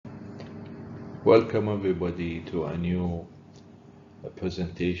Welcome everybody to a new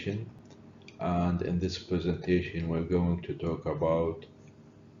presentation, and in this presentation we're going to talk about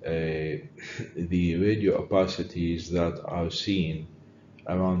the radio opacities that are seen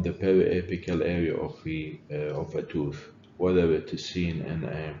around the periapical area of a tooth, whether it is seen in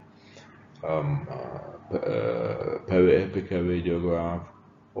a periapical radiograph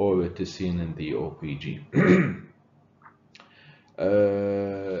or it is seen in the OPG.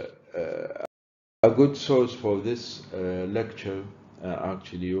 A good source for this lecture,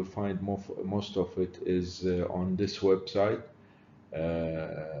 actually, you'll find most of it is on this website,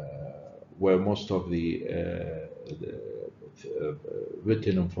 where most of the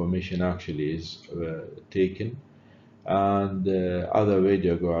written information actually is taken, and other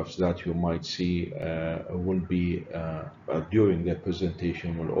radiographs that you might see will be during the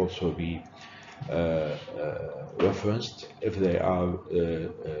presentation will also be referenced if they are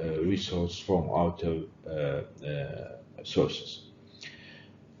resourced from outer sources.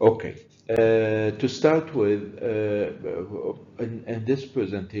 Okay, to start with, in this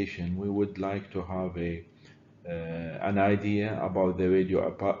presentation, we would like to have an idea about the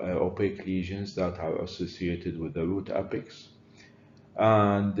radio-opaque lesions that are associated with the root apex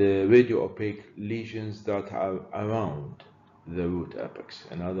and the radio-opaque lesions that are around the root apex.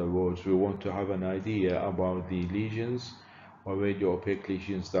 In other words, we want to have an idea about the lesions or radio-opaque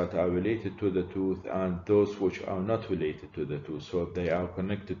lesions that are related to the tooth and those which are not related to the tooth. So if they are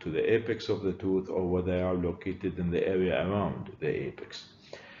connected to the apex of the tooth or whether they are located in the area around the apex.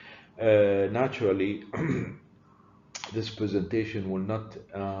 Naturally, this presentation will not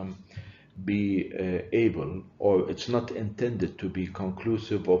be able, or it's not intended to be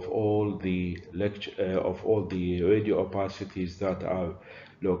conclusive of all the radio opacities that are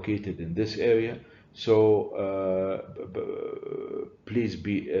located in this area. So please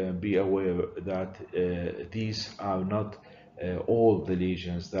be aware that these are not all the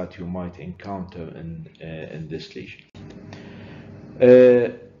lesions that you might encounter in this lesion.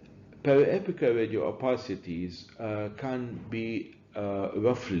 Periapical radio opacities can be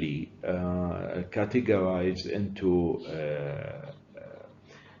roughly categorized into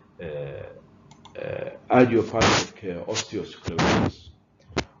idiopathic osteosclerosis,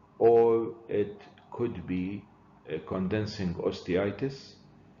 or it could be condensing osteitis.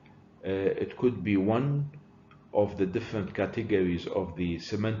 It could be one of the different categories of the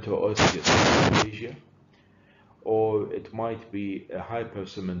Cemento-osseous dysplasia, or it might be a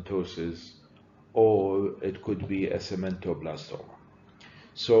hypercementosis, or it could be a cementoblastoma.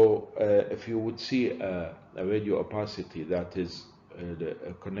 So if you would see a radio opacity that is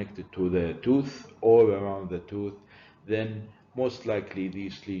connected to the tooth or around the tooth, then most likely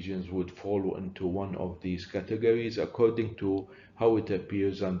these lesions would fall into one of these categories according to how it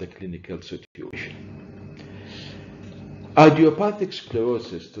appears on the clinical situation. Idiopathic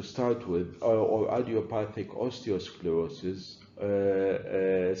sclerosis, to start with, or idiopathic osteosclerosis,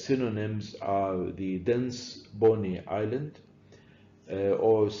 synonyms are the dense bony island,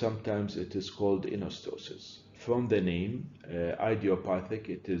 or sometimes it is called inostosis. From the name, idiopathic,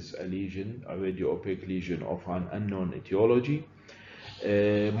 it is a lesion, a radio-opaque lesion of an unknown etiology,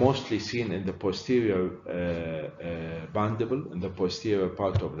 mostly seen in the posterior mandible, in the posterior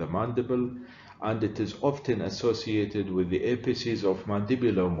part of the mandible, and it is often associated with the apices of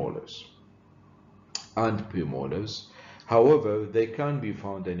mandibular molars and premolars. However, they can be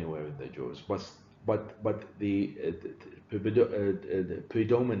found anywhere in the jaws, but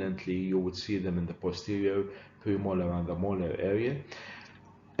predominantly you would see them in the posterior premolar and the molar area.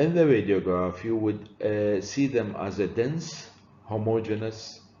 In the radiograph, you would see them as a dense,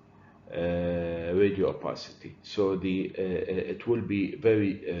 homogeneous radio opacity. So it will be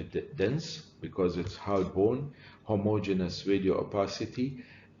very dense because it's hard bone, homogeneous radio opacity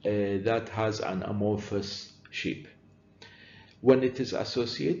that has an amorphous shape. When it is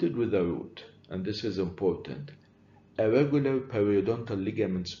associated with the root, and this is important, a regular periodontal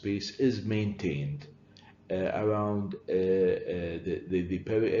ligament space is maintained around the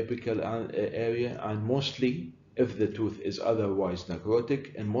periapical area, and mostly if the tooth is otherwise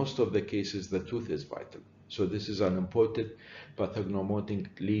necrotic. In most of the cases, the tooth is vital. So this is an important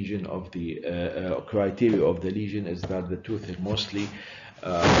pathognomonic lesion of the criteria of the lesion is that the tooth is mostly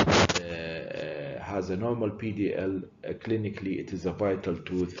has a normal PDL. Clinically, it is a vital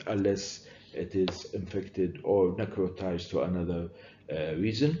tooth unless it is infected or necrotized to another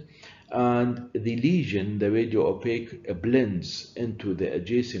reason. And the lesion, the radio-opaque, blends into the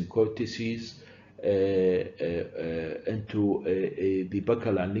adjacent cortices, into the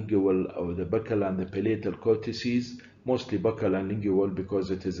buccal and lingual, or the buccal and the palatal cortices, mostly buccal and lingual because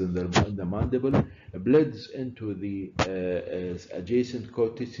it is in the mandible, bleeds into the adjacent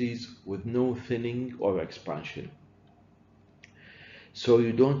cortices with no thinning or expansion. So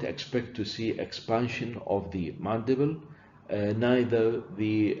you don't expect to see expansion of the mandible, neither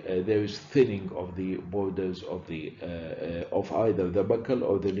there is thinning of the borders of of either the buccal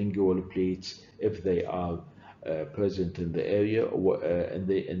or the lingual plates if they are present in the area or in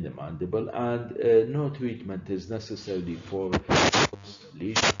the mandible, and no treatment is necessary for those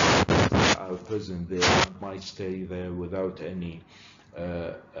lesions that are present there and might stay there without any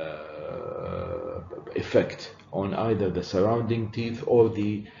effect on either the surrounding teeth or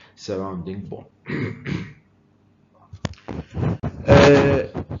the surrounding bone.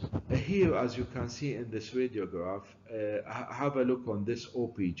 Here, as you can see in this radiograph, have a look on this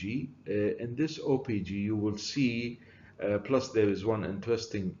OPG. In this OPG, you will see, plus there is one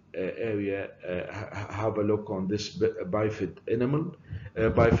interesting area, have a look on this bifid enamel,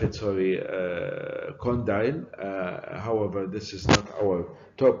 condyle. However, this is not our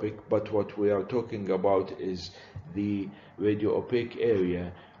topic, but what we are talking about is the radio-opaque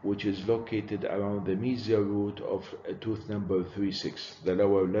area, which is located around the mesial root of tooth number 36, the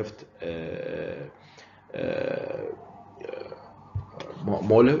lower left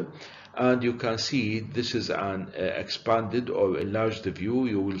molar. And you can see this is an expanded or enlarged view.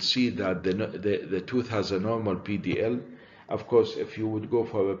 You will see that the tooth has a normal PDL. Of course, if you would go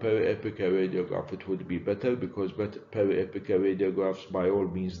for a periapical radiograph, it would be better, because periapical radiographs, by all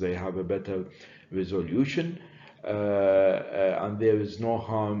means, they have a better resolution. And there is no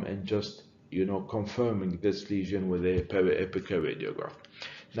harm in just confirming this lesion with a periapical radiograph.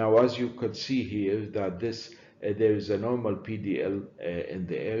 Now, as you could see here, that there is a normal PDL in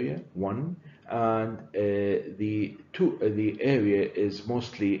the area, one, and the area is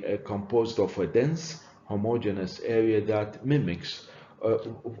mostly composed of a dense, homogeneous area that mimics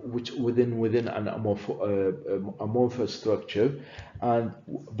which within an amorphous structure. And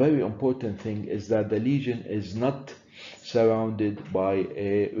very important thing is that the lesion is not surrounded by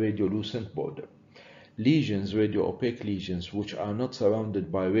a radiolucent border. Lesions, radio-opaque lesions, which are not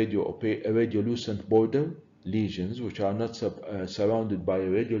surrounded by radiolucent border, lesions which are not surrounded by a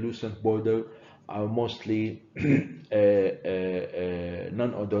radiolucent border, are mostly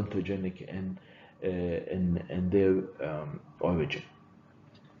non-odontogenic in their origin.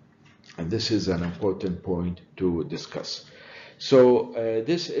 And this is an important point to discuss. So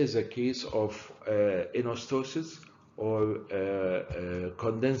this is a case of inostosis or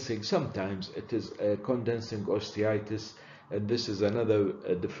condensing. Sometimes it is condensing osteitis, and this is another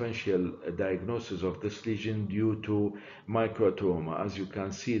differential diagnosis of this lesion due to microtrauma. As you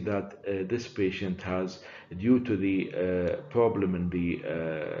can see that this patient has, due to the problem in the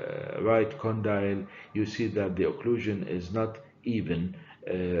right condyle, you see that the occlusion is not even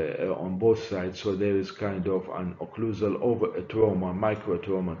on both sides, so there is kind of an occlusal trauma,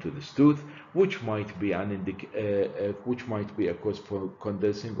 microtrauma to this tooth, which might be a cause for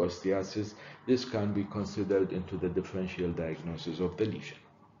condensing osteitis. This can be considered into the differential diagnosis of the lesion.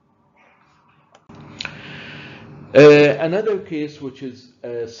 Another case which is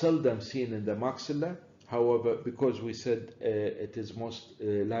seldom seen in the maxilla, however, because we said it is most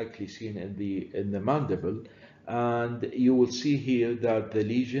likely seen in the mandible, and you will see here that the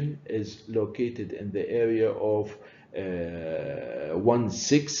lesion is located in the area of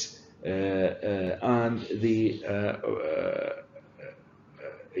 1/6, and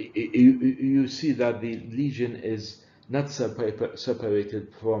you see that the lesion is not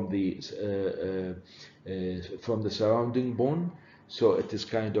separated from the surrounding bone. So it is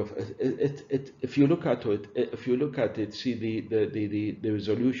kind of if you look at it, see the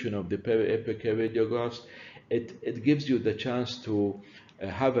resolution of the periapical radiographs. It gives you the chance to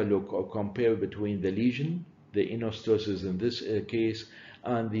have a look or compare between the lesion, the inostosis in this case,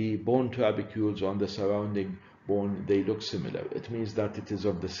 and the bone trabecules on the surrounding bone. They look similar. It means that it is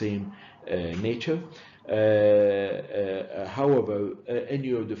of the same nature. However, in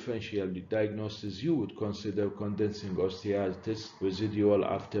your differential diagnosis, you would consider condensing osteitis residual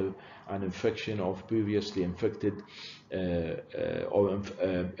after an infection of previously infected or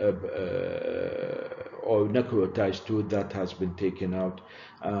necrotized tooth that has been taken out,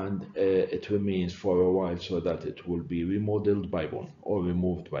 and it remains for a while, so that it will be remodeled by bone or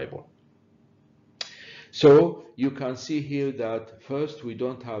removed by bone. So you can see here that first, we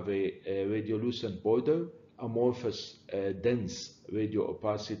don't have a radiolucent border, amorphous dense radio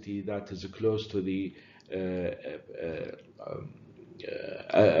opacity that is close to the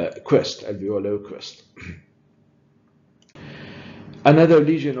crest, alveolar crest. Another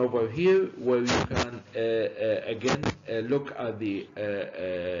lesion over here where you can again look at the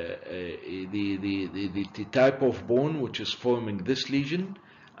type of bone which is forming this lesion,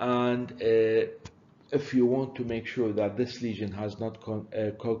 and if you want to make sure that this lesion has not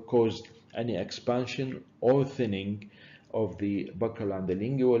caused any expansion or thinning of the buccal and the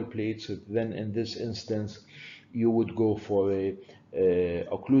lingual plates, then in this instance you would go for a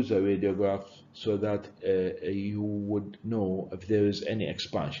occlusal radiograph so that you would know if there is any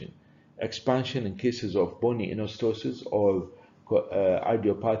expansion. Expansion in cases of bony inostosis or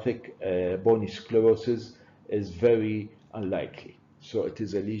idiopathic bony sclerosis is very unlikely. So it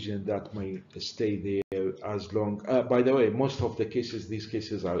is a lesion that may stay there as long. By the way, most of the cases, these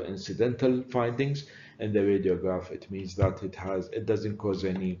cases are incidental findings. In the radiograph, it means that it doesn't cause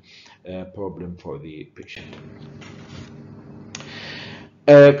any problem for the patient.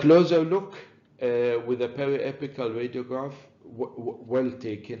 A closer look with a periapical radiograph, well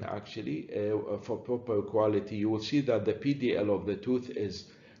taken actually, for proper quality. You will see that the PDL of the tooth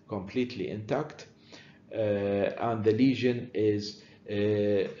is completely intact, and the lesion is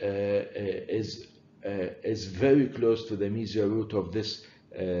very close to the mesial root of this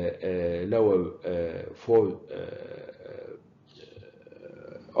lower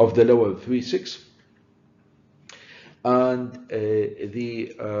of the lower 3/6, and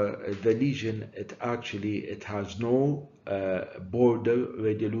the lesion, it has no border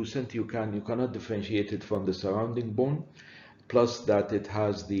radiolucent. You cannot differentiate it from the surrounding bone, plus that it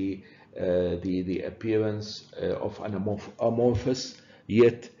has the appearance of an amorphous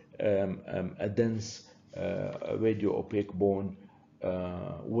yet a dense radio-opaque bone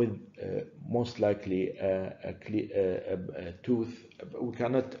with most likely a tooth. We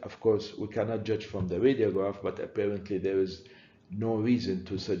cannot, of course, judge from the radiograph, but apparently there is no reason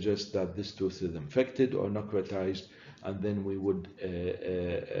to suggest that this tooth is infected or necrotized, and then we would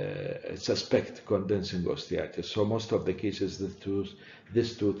suspect condensing osteitis. So most of the cases,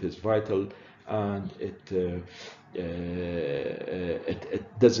 this tooth is vital, and it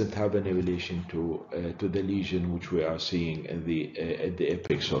doesn't have any relation to the lesion which we are seeing in at the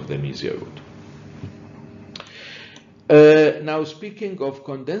apex of the mesial root. Now, speaking of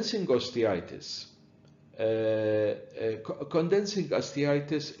condensing osteitis, condensing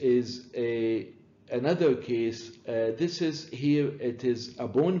osteitis is another case. This is here, it is a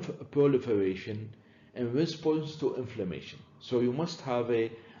bone proliferation in response to inflammation. So you must have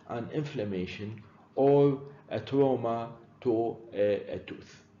an inflammation or a trauma to a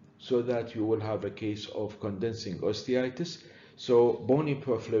tooth, so that you will have a case of condensing osteitis. So bony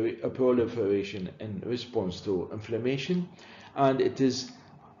proliferation in response to inflammation, and it is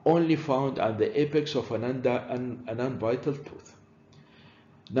only found at the apex of a non-vital tooth.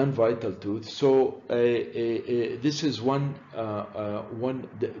 Non-vital tooth. So this is one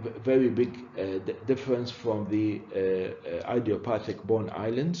very big difference from the idiopathic bone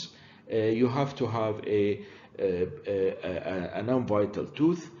islands. You have to have a non-vital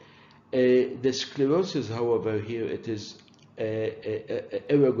tooth. The sclerosis, however, here it is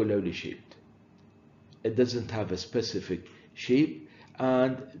irregularly shaped. It doesn't have a specific shape,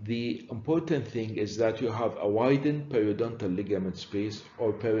 and the important thing is that you have a widened periodontal ligament space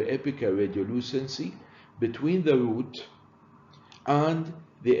or periapical radiolucency between the root and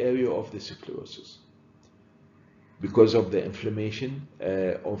the area of the sclerosis, because of the inflammation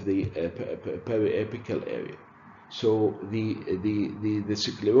of the periapical area. So the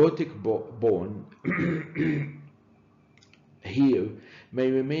sclerotic bone here may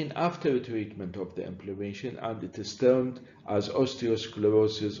remain after treatment of the inflammation, and it is termed as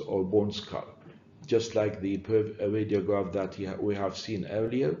osteosclerosis or bone scar. Just like the radiograph that we have seen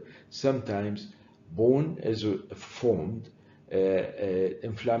earlier, sometimes bone is formed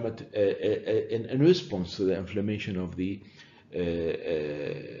in response to the inflammation of the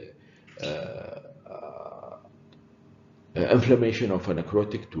inflammation of a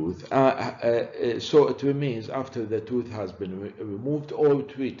necrotic tooth. So it remains after the tooth has been removed or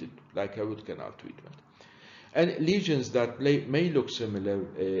treated, like a root canal treatment. And lesions that may look similar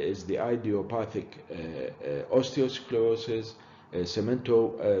is the idiopathic osteosclerosis,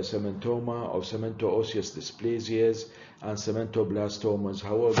 cementoma or cemento-osseous dysplasias, and cementoblastomas.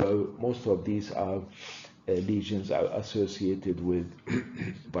 However, most of these are lesions are associated with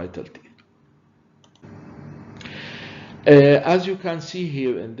vital teeth. As you can see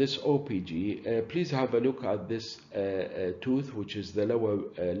here in this OPG, please have a look at this tooth, which is the lower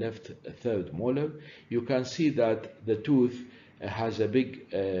left third molar. You can see that the tooth has a big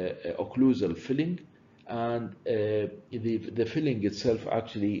occlusal filling, and the filling itself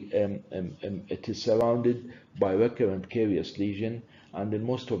actually it is surrounded by recurrent carious lesion, and in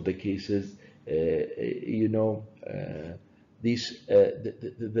most of the cases, the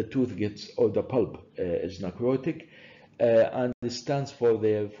tooth gets, or the pulp is necrotic, and it stands for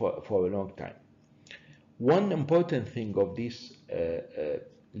there for a long time. One important thing of these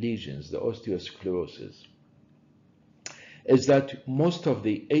lesions, the osteosclerosis, is that most of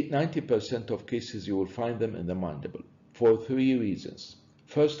the 90% of cases you will find them in the mandible for three reasons.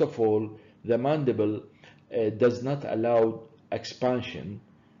 First of all, the mandible does not allow expansion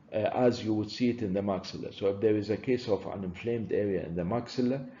as you would see it in the maxilla. So if there is a case of an inflamed area in the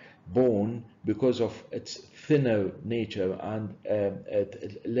maxilla, bone, because of its thinner nature and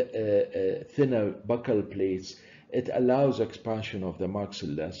thinner buccal plates, it allows expansion of the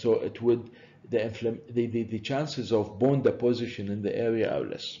maxilla. So it would, the chances of bone deposition in the area are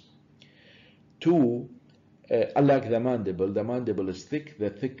less. Two, unlike the mandible is thick, the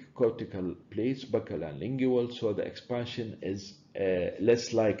thick cortical plates, buccal and lingual, so the expansion is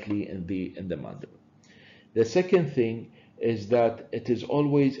less likely in the mandible. The second thing is that it is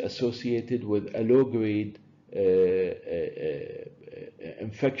always associated with a low-grade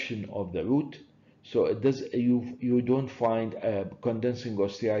infection of the root. So it does, you don't find condensing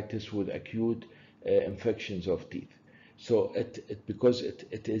osteitis with acute infections of teeth. So because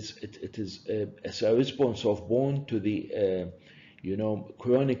it is a response of bone to the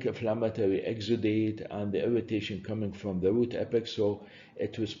chronic inflammatory exudate and the irritation coming from the root apex. So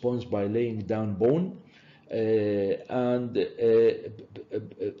it responds by laying down bone and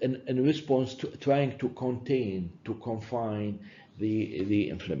in response to trying to confine the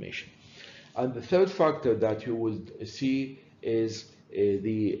inflammation. And the third factor that you would see is it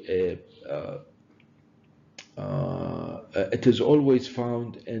is always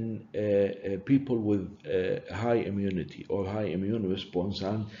found in people with high immunity or high immune response,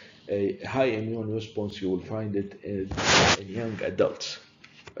 and high immune response you will find it in young adults.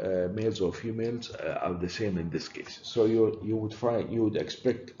 Males or females are the same in this case. So you would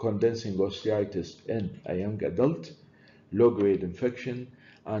expect condensing osteitis in a young adult, low-grade infection,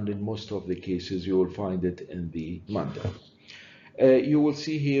 and in most of the cases you will find it in the mandible. You will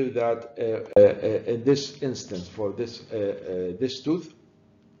see here that in this instance, for this tooth,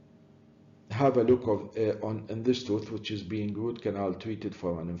 have a look in this tooth, which is being root canal treated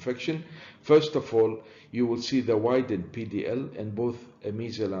for an infection. First of all, you will see the widened PDL in both a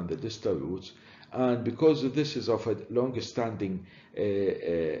mesial and the distal roots. And because this is of a long-standing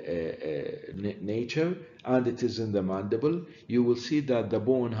nature, and it is in the mandible, you will see that the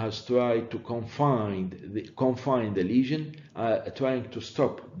bone has tried to confine the lesion, trying to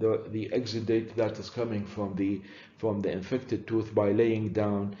stop the exudate that is coming from the infected tooth by laying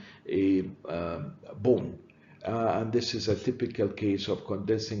down a bone. And this is a typical case of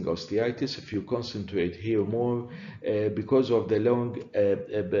condensing osteitis. If you concentrate here more, because of the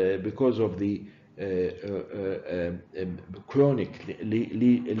chronic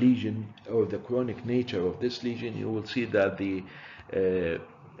lesion or the chronic nature of this lesion, you will see that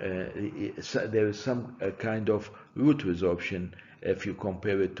there is some kind of root resorption if you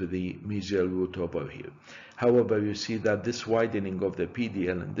compare it to the mesial root over here. However, you see that this widening of the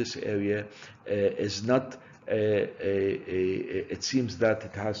PDL in this area is not. It seems that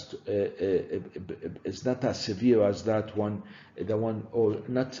it has it's not as severe as that one, or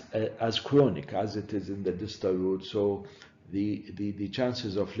not as chronic as it is in the distal root. So the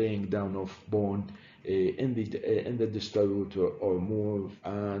chances of laying down of bone in the distal root or more,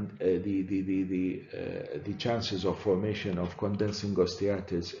 and the chances of formation of condensing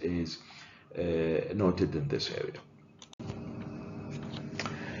osteitis is noted in this area.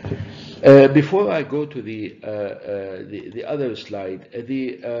 Before I go to the other slide,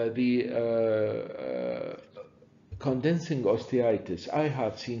 the condensing osteitis, I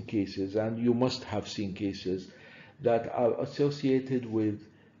have seen cases, and you must have seen cases, that are associated with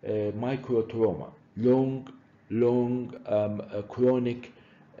microtrauma, long chronic,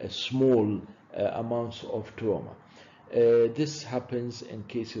 small amounts of trauma. This happens in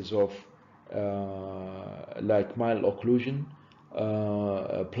cases of like mild occlusion,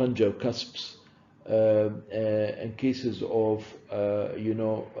 plunger cusps, in cases of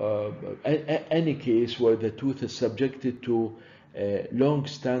any case where the tooth is subjected to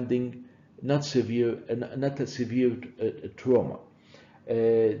long-standing, not a severe trauma.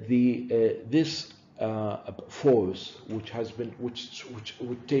 This force, which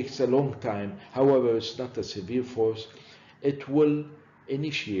takes a long time, however, it's not a severe force, it will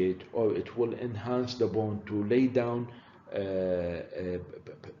initiate or it will enhance the bone to lay down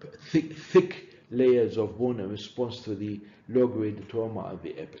thick layers of bone in response to the low-grade trauma at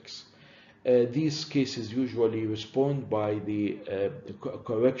the apex. These cases usually respond by the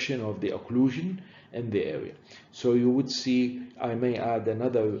correction of the occlusion in the area. So you would see, I may add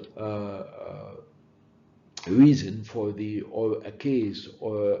another reason for a case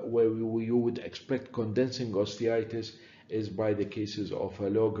where you would expect condensing osteitis is by the cases of a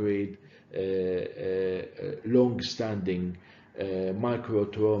low-grade, long-standing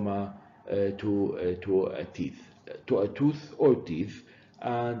microtrauma to a tooth or teeth,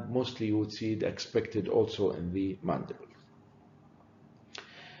 and mostly you would see it expected also in the mandible.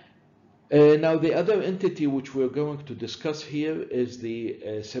 Now the other entity which we're going to discuss here is the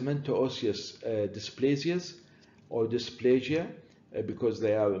cemento-osseous dysplasias or dysplasia, because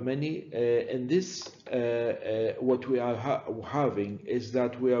there are many. In this, what we are having is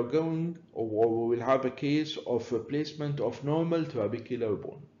that we are going, or we will have a case of replacement of normal trabecular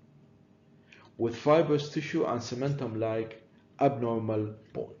bone with fibrous tissue and cementum-like abnormal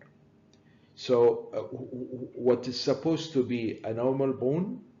bone. So what is supposed to be a normal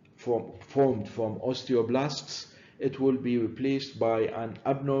bone formed from osteoblasts, it will be replaced by an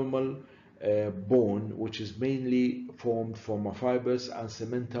abnormal bone, which is mainly formed from a fibrous and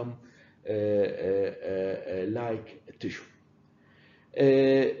cementum like tissue.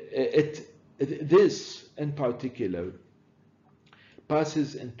 This in particular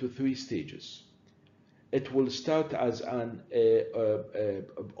passes into 3 stages. It will start as an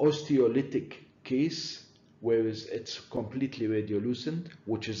osteolytic case, whereas it's completely radiolucent,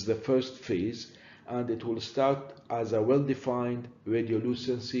 which is the first phase, and it will start as a well-defined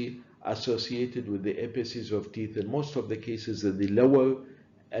radiolucency associated with the apices of teeth, in most of the cases in the lower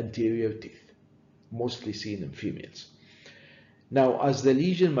anterior teeth, mostly seen in females. Now, as the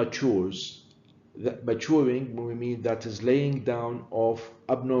lesion matures, maturing, we mean that is laying down of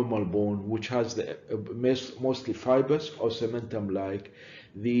abnormal bone, which has the mostly fibrous or cementum-like.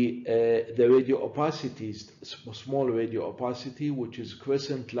 The radiopacities, small radiopacity, which is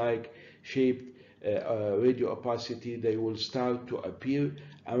crescent-like shaped radiopacity, they will start to appear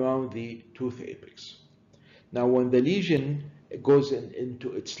around the tooth apex. Now, when the lesion goes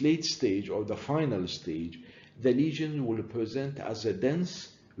into its late stage or the final stage, the lesion will present as a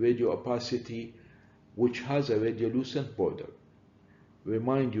dense radiopacity which has a radiolucent border.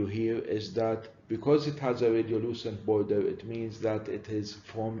 Remind you here is that because it has a radiolucent border, it means that it is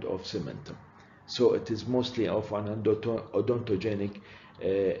formed of cementum. So it is mostly of an odontogenic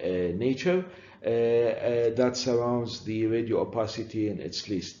nature that surrounds the radiopacity in its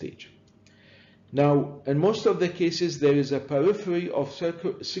late stage. Now, in most of the cases, there is a periphery of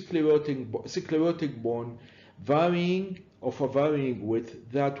sclerotic bone varying width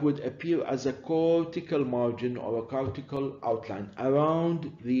that would appear as a cortical margin or a cortical outline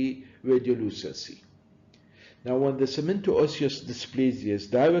around the radiolucency. Now, when the cemento-osseous dysplasias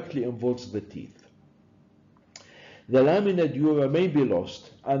directly involves the teeth, the lamina dura may be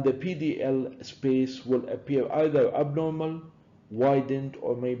lost and the PDL space will appear either abnormal, widened,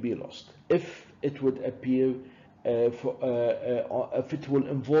 or may be lost. If it would appear, if it will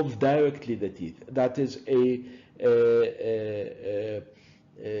involve directly the teeth, that is if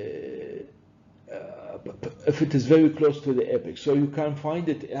it is very close to the apex. So you can find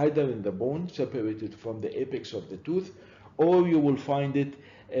it either in the bone separated from the apex of the tooth, or you will find it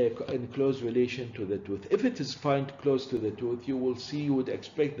in close relation to the tooth. If it is found close to the tooth, you would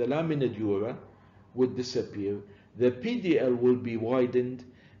expect the lamina dura would disappear, the PDL will be widened,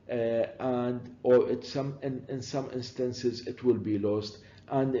 or in some instances it will be lost.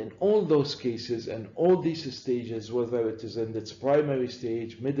 And in all those cases and all these stages, whether it is in its primary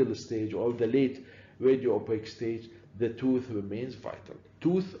stage, middle stage, or the late radioopaque stage, the tooth remains vital.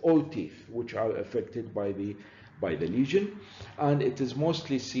 Tooth or teeth, which are affected by the lesion, and it is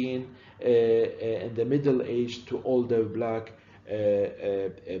mostly seen in the middle-aged to older Black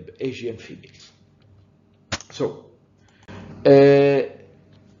Asian females. So, in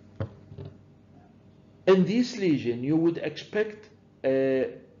this lesion, you would expect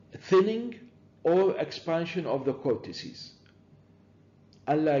thinning or expansion of the cortices.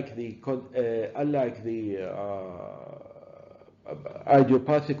 Unlike the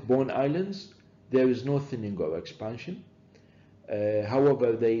idiopathic bone islands, there is no thinning or expansion.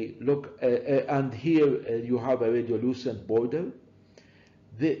 However, they look, and here you have a radiolucent border.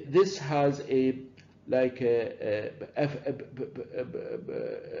 This has a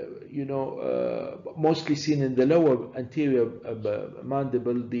mostly seen in the lower anterior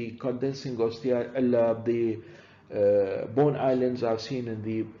mandible. The condensing the bone islands are seen in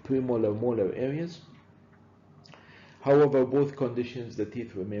the premolar molar areas. However, both conditions, the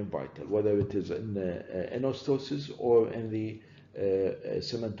teeth remain vital, whether it is in osteitis or in the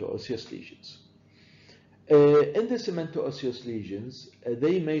cemento-osseous lesions. In the cemento-osseous lesions,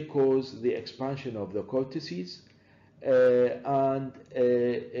 they may cause the expansion of the cortices, and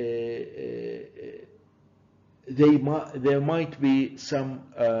there might be some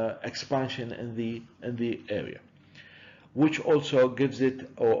expansion in the area, which also gives it,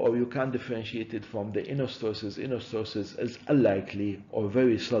 or you can differentiate it from the inostosis. Inostosis is unlikely or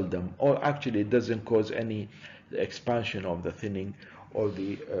very seldom, or actually it doesn't cause any expansion of the thinning of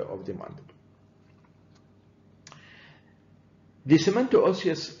the mandible. The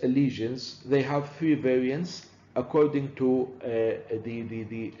cemento-osseous lesions, they have three variants according to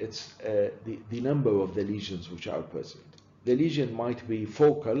the number of the lesions which are present. The lesion might be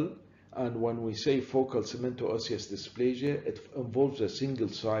focal, and when we say focal cemento-osseous dysplasia, it involves a single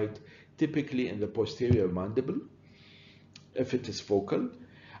site, typically in the posterior mandible, if it is focal.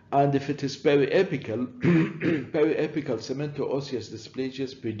 And if it is periapical, periapical cemento-osseous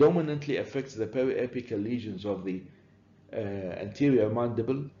dysplasias predominantly affects the periapical lesions of the anterior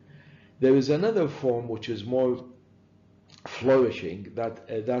mandible. There is another form which is more flourishing,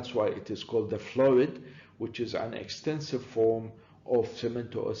 that's why it is called the florid, which is an extensive form of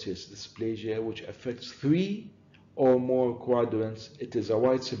cemento-osseous dysplasia which affects 3 or more quadrants. It is a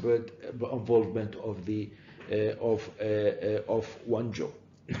widespread involvement of one jaw,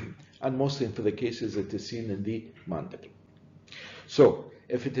 and mostly for the cases it is seen in the mandible. So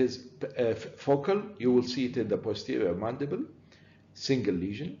if it is focal, you will see it in the posterior mandible, single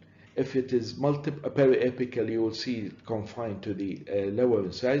lesion. If it is periapical, you will see it confined to the lower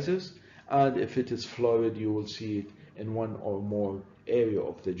incisors. And if it is florid, you will see it in one or more area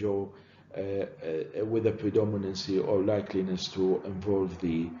of the jaw with a predominancy or likeliness to involve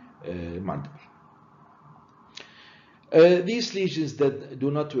the mandible. These lesions that do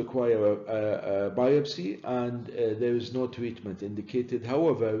not require a biopsy, and there is no treatment indicated.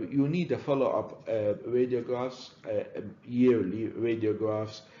 However, you need a follow-up radiographs, yearly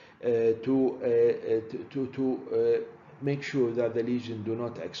radiographs, to make sure that the lesion do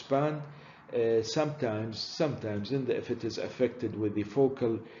not expand. Sometimes if it is affected with the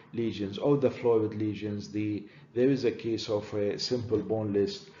focal lesions or the florid lesions, there is a case of a simple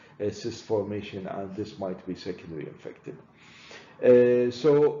boneless cyst formation, and this might be secondary infected.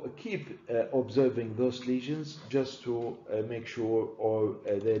 So keep observing those lesions just to make sure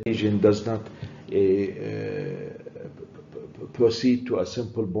the lesion does not proceed to a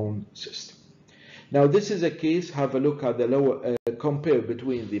simple bone cyst. Now this is a case. Have a look at the lower, compare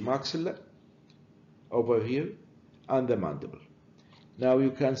between the maxilla over here and the mandible. Now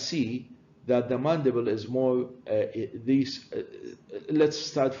you can see that the mandible is more let's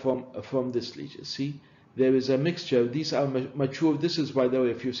start from this lesion. See, there is a mixture. These are mature. This is, by the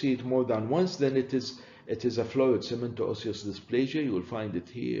way, if you see it more than once, then it is a florid cemento-osseous dysplasia. You will find it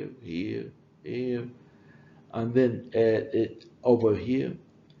here, and then over here,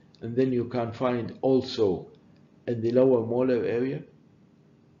 and then you can find also in the lower molar area.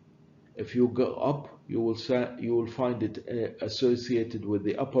 If you go up, you will find it associated with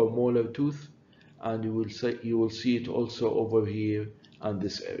the upper molar tooth, and you will see it also over here and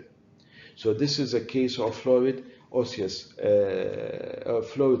this area. So this is a case of florid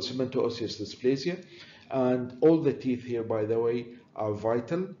cemento-osseous dysplasia, and all the teeth here, by the way, are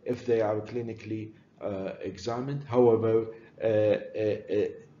vital if they are clinically examined. However,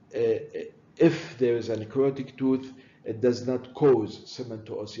 if there is a necrotic tooth, it does not cause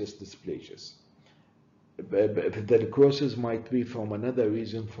cemento-osseous dysplasias. The necrosis might be from another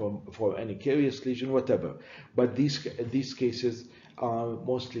reason, for any carious lesion, whatever. But these cases are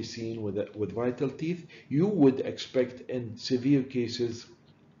mostly seen with vital teeth. You would expect in severe cases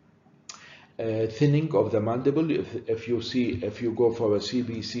thinning of the mandible if you go for a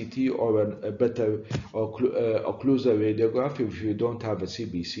CBCT or a better occlusal radiograph if you don't have a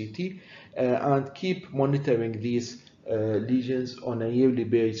CBCT, and keep monitoring these lesions on a yearly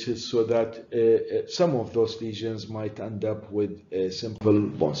basis, so that some of those lesions might end up with a simple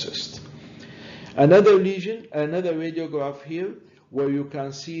bone cyst. Another lesion, another radiograph here, where you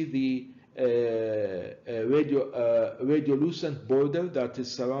can see the radiolucent border that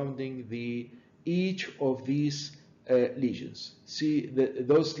is surrounding each of these lesions. See,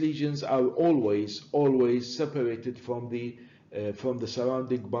 those lesions are always separated from the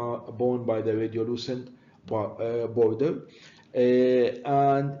surrounding bone by the radiolucent border,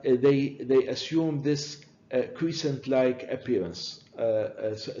 and they assume this crescent-like appearance,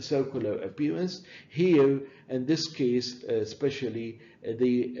 circular appearance. Here, in this case, especially,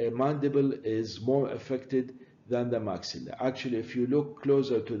 the mandible is more affected than the maxilla. Actually, if you look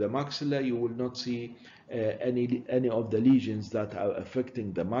closer to the maxilla, you will not see any of the lesions that are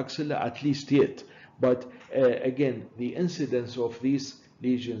affecting the maxilla, at least yet. But again, the incidence of these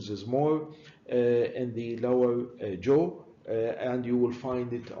lesions is more in the lower jaw, and you will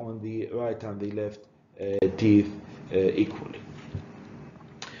find it on the right and the left teeth equally.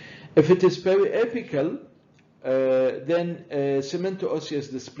 If it is periapical, then cemento-osseous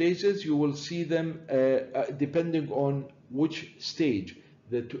dysplasias, you will see them depending on which stage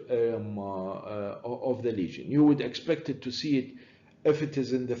of the lesion. You would expect it to see it if it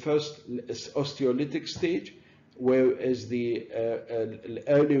is in the first osteolytic stage, where is the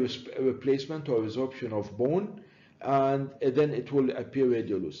early replacement or resorption of bone, and then it will appear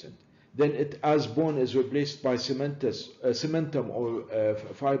radiolucent. Then as bone is replaced by cementum or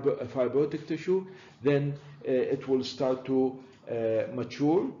fibrotic tissue, then it will start to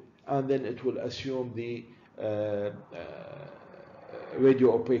mature, and then it will assume the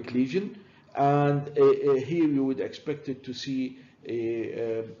radio-opaque lesion. And here you would expect it to see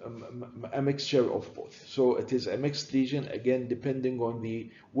a mixture of both. So it is a mixed lesion, again, depending on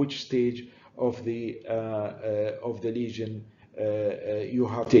which stage of the lesion you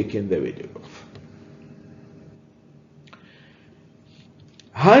have taken the radiograph.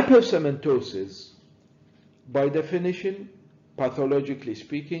 Hypercementosis, by definition, pathologically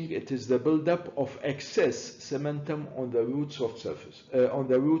speaking, it is the buildup of excess cementum on the root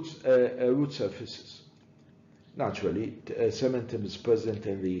surfaces. Naturally, cementum is present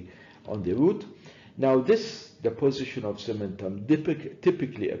on the root. Now, this deposition of cementum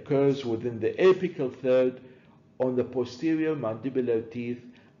typically occurs within the apical third on the posterior mandibular teeth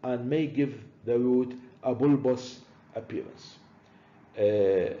and may give the root a bulbous appearance,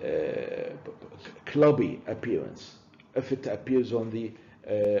 clubby appearance, if it appears on the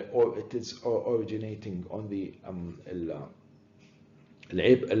or it is originating on the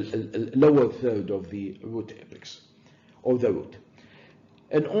lower third of the root apex of the root.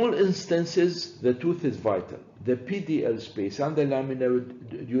 In all instances, the tooth is vital. The PDL space and the laminar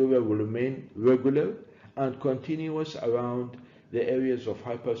dura will remain regular and continuous around the areas of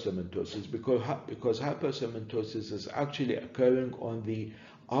hypercementosis, because hypercementosis is actually occurring on the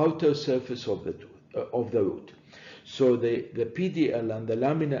outer surface of the root. So the PDL and the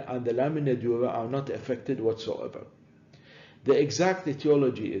laminar dura are not affected whatsoever. The exact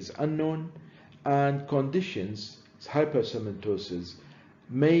etiology is unknown, and conditions, hypercementosis,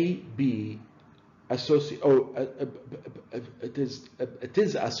 may be associated, or it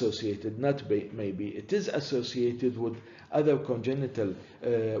is associated, not maybe, it is associated with other congenital,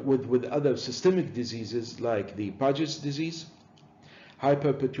 with other systemic diseases like the Paget's disease,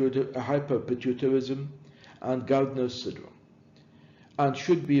 hyperpituitarism, and Gardner's syndrome, and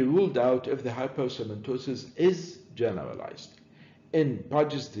should be ruled out if the hypercementosis is generalized. In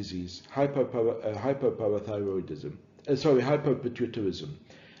Paget's disease, hyperpituitarism,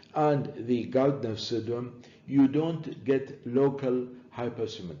 and the Gardner's syndrome, you don't get local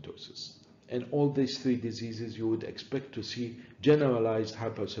hypercementosis. In all these three diseases, you would expect to see generalized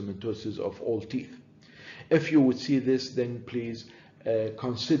hypercementosis of all teeth. If you would see this, then please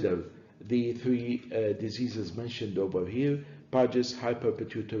consider the three diseases mentioned over here: Paget's,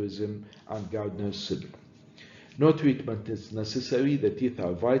 hyperpituitarism, and Gardner's syndrome. No treatment is necessary. The teeth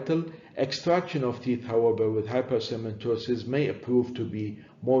are vital. Extraction of teeth, however, with hypercementosis may prove to be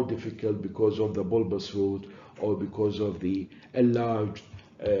more difficult because of the bulbous root or because of the enlarged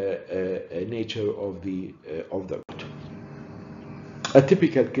nature of the root. A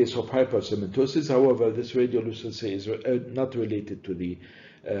typical case of hypercementosis, however, this radiolucency is not related to the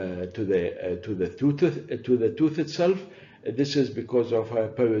tooth itself. This is because of a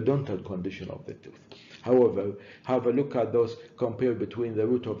periodontal condition of the tooth. However, have a look at those, compare between the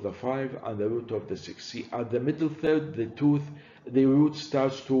root of the 5 and the root of the 6. See, at the middle third, the root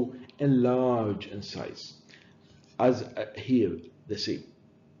starts to enlarge in size, as here, the same.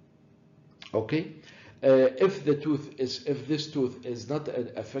 Okay? If this tooth is not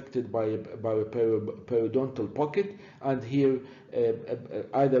affected by a periodontal pocket, and here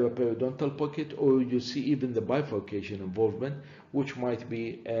either a periodontal pocket or you see even the bifurcation involvement, which might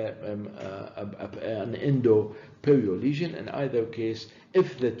be an endo-perio lesion. In either case,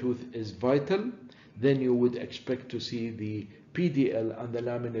 if the tooth is vital, then you would expect to see the PDL and the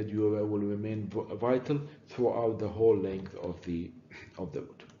laminar dura will remain vital throughout the whole length of the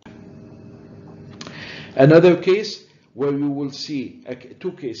root. Another case where you will see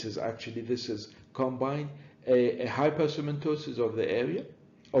two cases, actually, this is combined, a hypercementosis of the area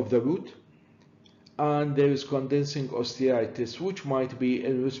of the root, and there is condensing osteitis, which might be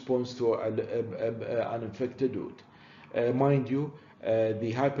in response to an infected root. Mind you,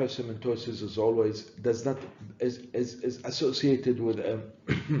 the hypercementosis is always is associated with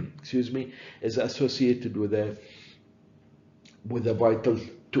excuse me, is associated with a vital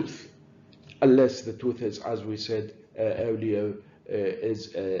tooth, unless the tooth is, as we said earlier,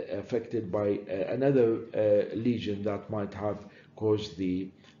 is affected by another lesion that might have caused the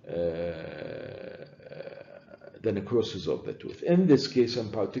necrosis of the tooth. In this case in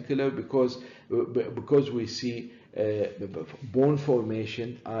particular, because we see bone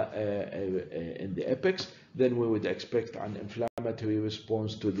formation in the apex, then we would expect an inflammatory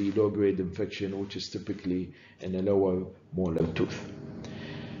response to the low-grade infection, which is typically in a lower molar tooth.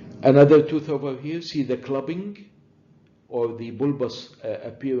 Another tooth over here, see the clubbing or the bulbous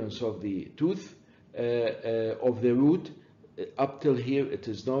appearance of the tooth of the root. Up till here it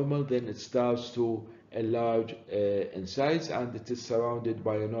is normal, then it starts to enlarge in size, and it is surrounded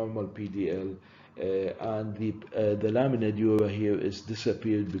by a normal PDL, and the lamina dura here is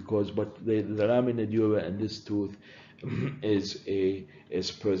disappeared but the lamina dura in this tooth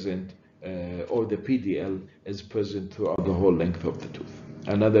is present, or the PDL is present throughout the whole length of the tooth.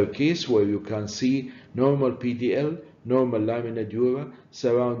 Another case where you can see normal PDL, normal lamina dura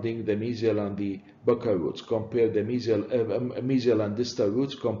surrounding the mesial and the buccal roots. Compare the mesial and distal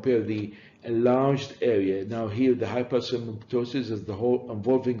roots, compare the enlarged area. Now here the hypercementosis is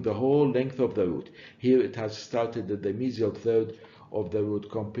involving the whole length of the root. Here it has started at the mesial third of the root.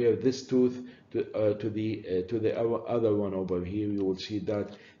 Compare this tooth to the other one over here. You will see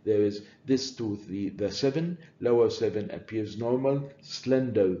that there is this tooth, the lower 7 appears normal,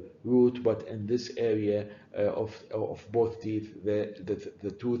 slender root, but in this area of both teeth,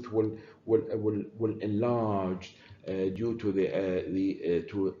 the tooth will enlarge due to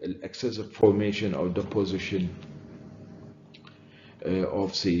to excessive formation or deposition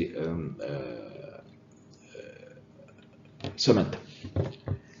of the cement.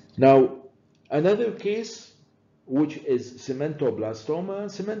 Now, another case, which is cementoblastoma.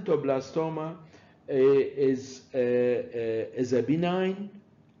 Cementoblastoma is a benign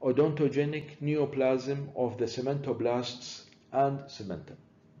odontogenic neoplasm of the cementoblasts and cementum.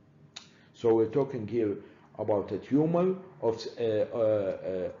 So we're talking here about a tumor of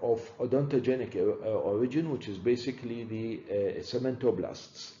odontogenic origin, which is basically the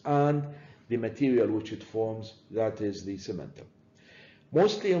cementoblasts, and the material which it forms, that is the cementum.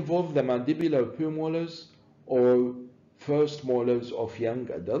 Mostly involve the mandibular premolars or first molars of young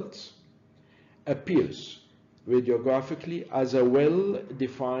adults. Appears radiographically as a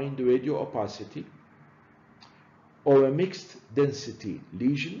well-defined radio-opacity or a mixed density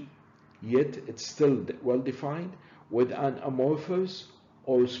lesion, yet it's still well-defined, with an amorphous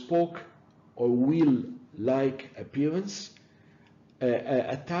or spoke or wheel-like appearance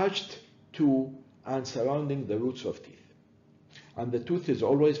attached to and surrounding the roots of teeth. And the tooth is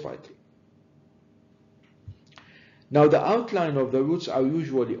always vital. Now, the outline of the roots are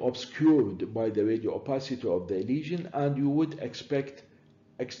usually obscured by the radio opacity of the lesion, and you would expect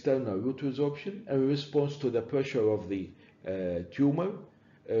external root resorption in response to the pressure of the tumor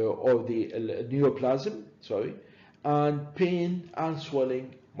or the neoplasm, and pain and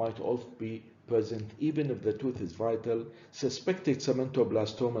swelling might also be present even if the tooth is vital. Suspected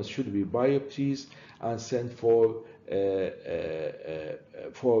cementoblastomas should be biopsies and sent for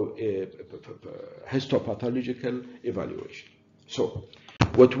histopathological evaluation. So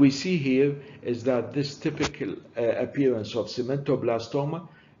what we see here is that this typical appearance of cementoblastoma,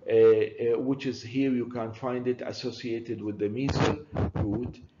 which is here, you can find it associated with the mesial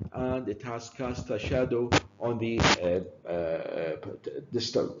root, and it has cast a shadow on the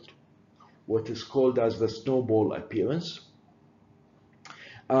distal root, what is called as the snowball appearance,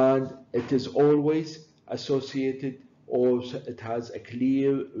 and it is always associated, or it has a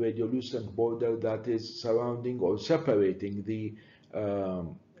clear radiolucent border that is surrounding or separating the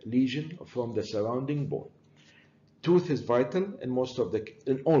lesion from the surrounding bone. Tooth is vital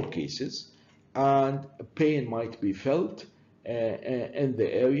in all cases, and pain might be felt in the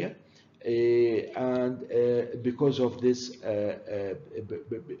area, and because of this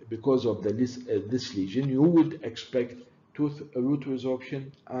this lesion, you would expect tooth root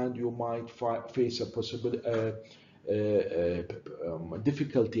resorption, and you might face a possible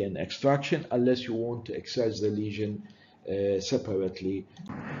difficulty in extraction unless you want to excise the lesion separately.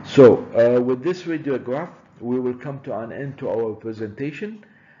 So with this radiograph, we will come to an end to our presentation,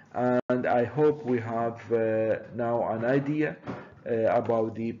 and I hope we have now an idea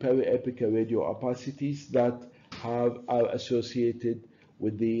about the periapical radiopacities that are associated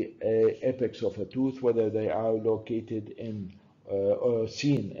with the apex of a tooth, whether they are located in or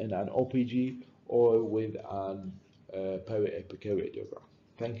seen in an OPG or with an periapical radiogram.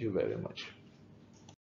 Thank you very much.